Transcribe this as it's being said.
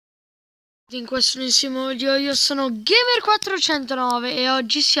In questo nuovissimo video io sono Gamer409 e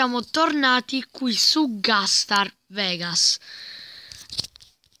oggi siamo tornati qui su Gastar Vegas.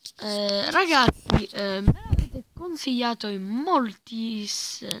 Ragazzi, me l'avete consigliato in molti...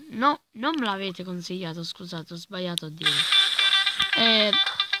 No, non me l'avete consigliato, scusate, ho sbagliato a dire.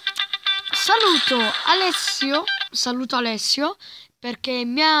 Saluto Alessio perché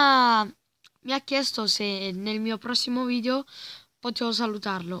mi ha chiesto se nel mio prossimo video potevo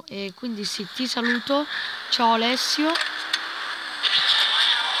salutarlo, e quindi sì, ti saluto. Ciao Alessio.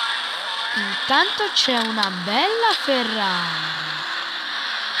 Intanto c'è una bella Ferrari.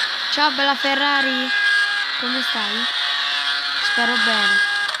 Ciao bella Ferrari, come stai? Spero bene.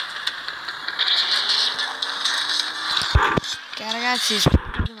 Ok ragazzi,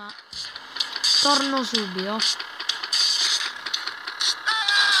 scusate ma torno subito.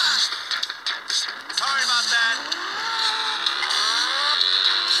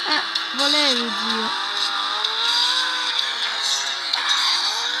 Volevi, zio.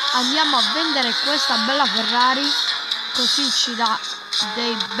 Andiamo a vendere questa bella Ferrari, così ci dà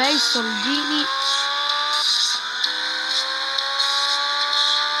dei bei soldini.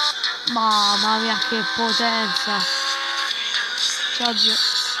 Mamma mia che potenza. Ciao zio.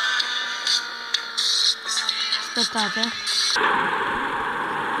 Aspettate.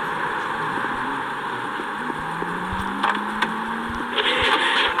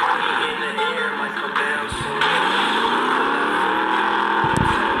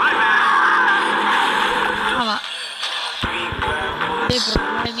 Dei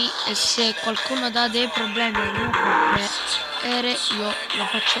problemi, e se qualcuno dà dei problemi al mio corriere io lo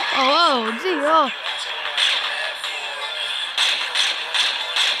faccio. Oh zio,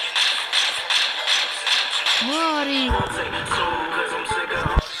 muori.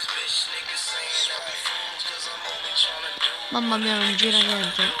 Mamma mia, non gira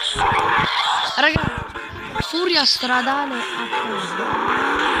niente, ragazzi. Furia stradale a casa.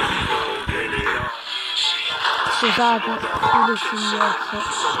 Scusate, chiudo il singhiozzo.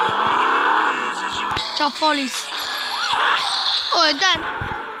 Ciao Folis. Oh, dai.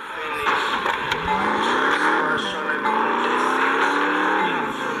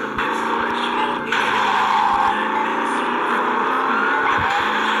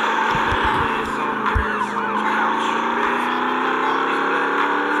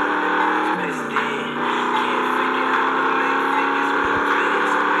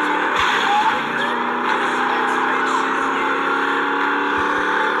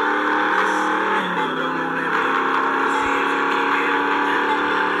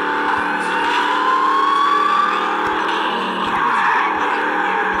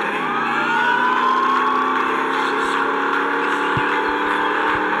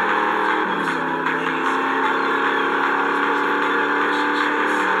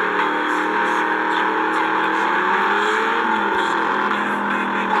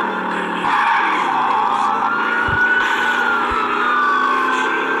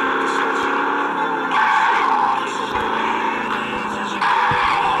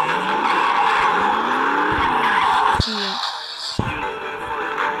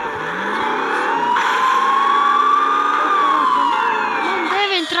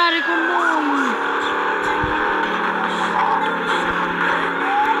 Con noi.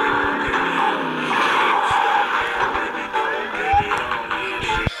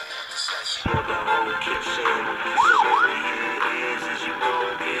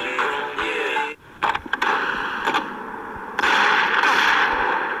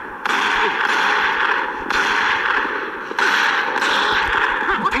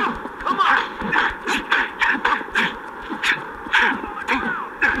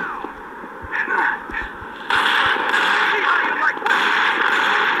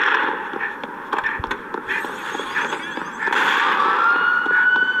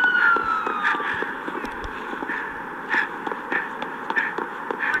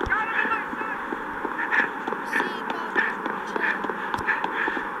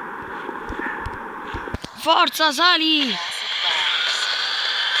 Forza, sali!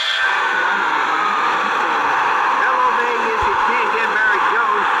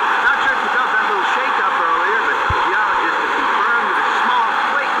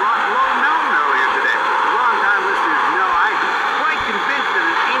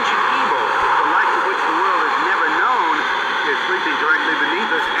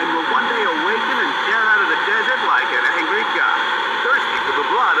 Thirsty for the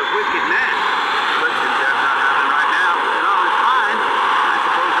blood of wicked men. But since that's not happening right now, then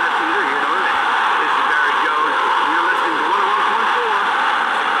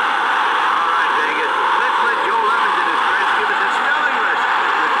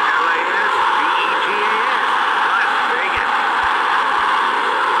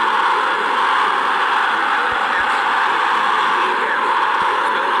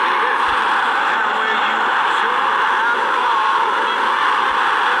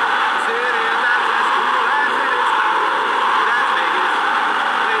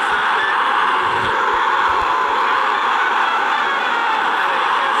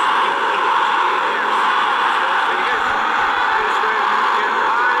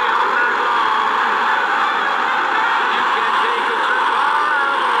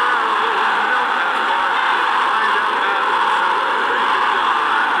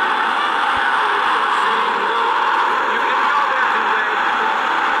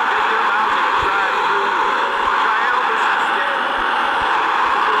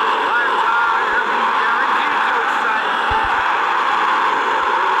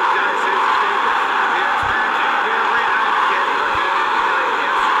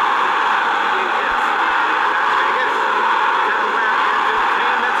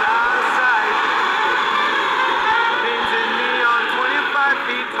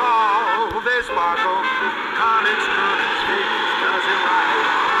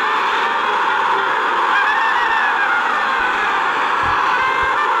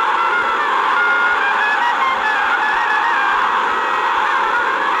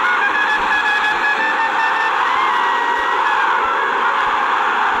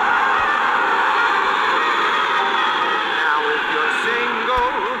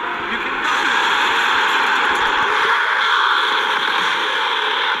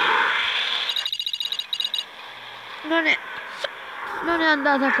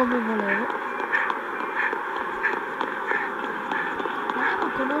andata come volevo. Andiamo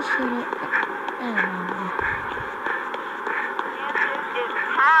a conoscere mamma.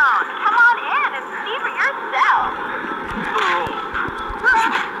 Come on in and see for yourself.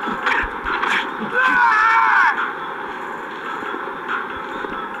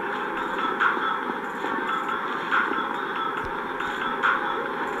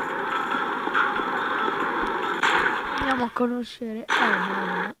 Andiamo a conoscere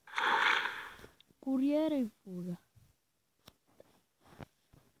mamma. Curiere in fuga.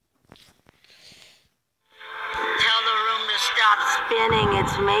 Tell the room to stop spinning.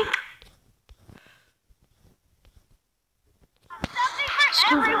 It's make. Something for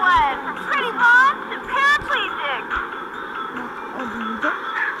everyone, from pretty moms to paraplegic. Ho vinto.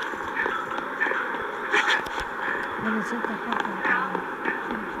 Me ne sento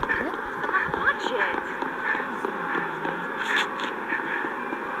Watch it.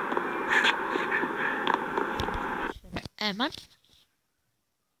 Man.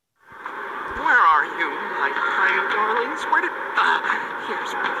 Where are you, my tiny darlings? Where did...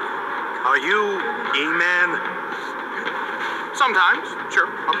 here's me. Are you E-Man? Sometimes, sure,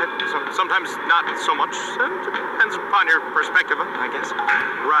 okay. Sometimes not so much. Depends upon your perspective, I guess.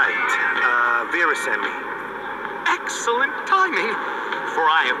 Right. Vera sent me. Excellent timing, for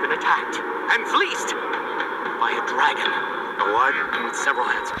I have been attacked and fleeced by a dragon. A what? With several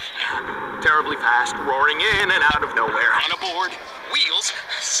heads. Terribly fast, roaring in and out of nowhere. On a board, wheels,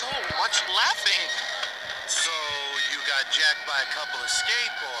 so much laughing. So you got jacked by a couple of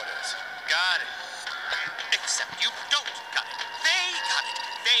skateboarders. Got it. Except you don't got it. They got it.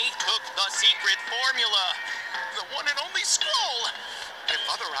 They took the secret formula. The one and only scroll. If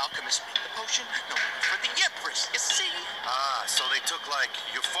other alchemists make the potion, no need for the Ep3, you see? Ah, so they took, like,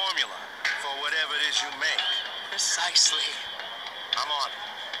 your formula for whatever it is you make. Precisely. I'm on it.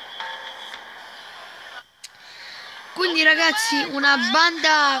 Quindi ragazzi, una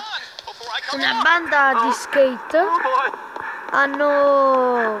banda di skate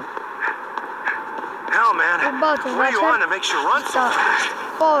hanno Hell, man. rubato What una are you on that makes you run so certa fast?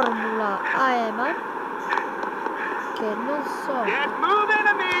 formula a Eman, che non so Get moving,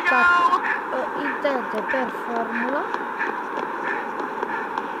 amigo. intende per formula.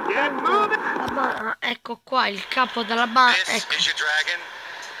 Get moving. Ecco qua il capo della banda. This Ecco. is your dragon.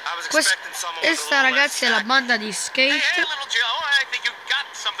 I was expecting someone with a Questa little less ragazzi è la banda di Hey, skate. little Joe, I think you got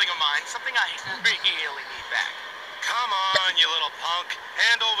something of mine. Something I really need back. Come on, you little punk.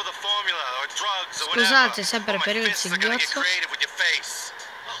 Hand over the formula or drugs or Scusate, whatever. sempre or per my il fists are gonna get singhiozzo. creative with your face.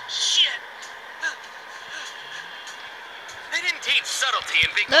 Oh, shit. They didn't teach subtlety in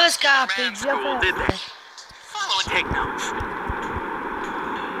big Dove muscular scappi? man Zio school, did they? Peppe? Follow and take notes.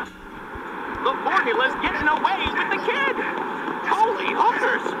 The formula's getting away with the kid. Holy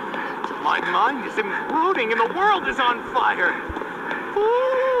hookers. My mind is imploding and the world is on fire.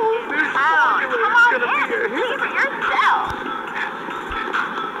 Ooh, this formula is gonna be a See hit. for yourself.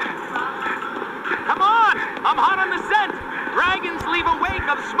 Come on! I'm hot on the scent! Dragons leave a wake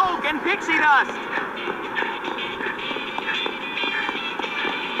of smoke and pixie dust!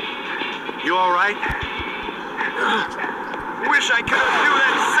 You alright? Wish I could have do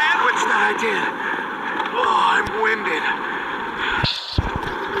that sandwich that I did. Oh, I'm winded.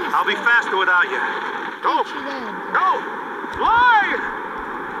 I'll be faster without you. Go! Go! Fly!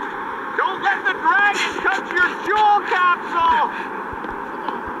 Don't let the dragon touch your jewel capsule!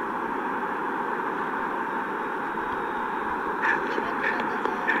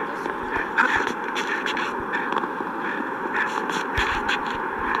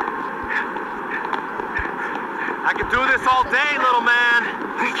 I could do this all day, little man.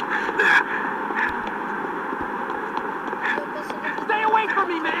 Stay away from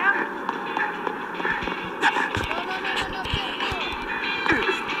me, man.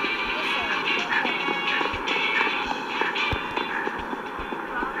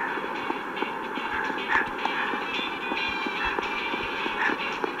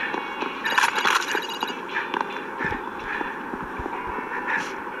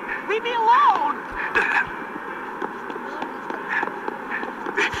 Leave me alone.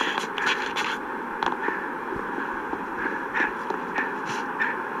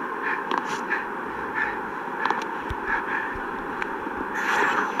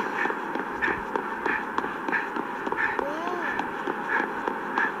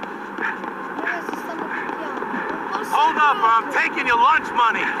 Hold up, or I'm taking your lunch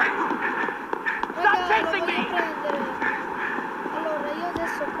money. Stop chasing me. Allora io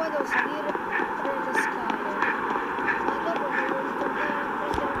adesso qua devo salire per le scale, ma dopo devo ritornare a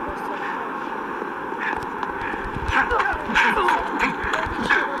prendere il posto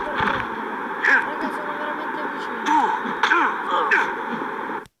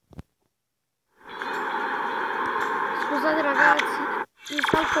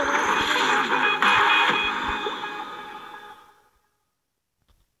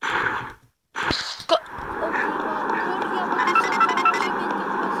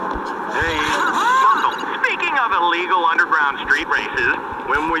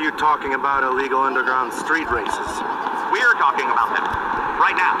talking about illegal underground street races. We're talking about them.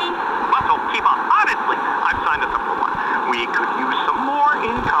 Right now. Muscle, keep up. Honestly, I've signed us up for one. We could use some more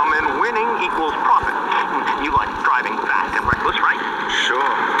income and winning equals profit. You like driving fast and reckless, right?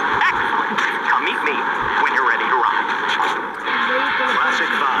 Sure. Excellent. Come meet me when you're ready to ride. Classic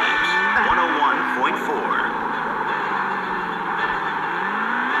Vibes, 101.4.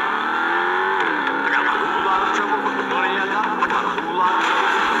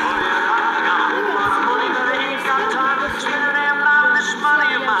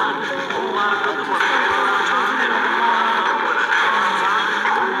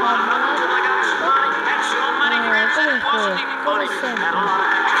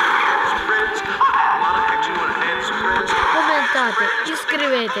 Commentate,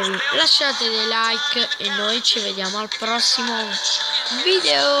 iscrivetevi, lasciate dei like e noi ci vediamo al prossimo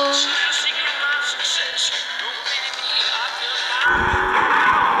video.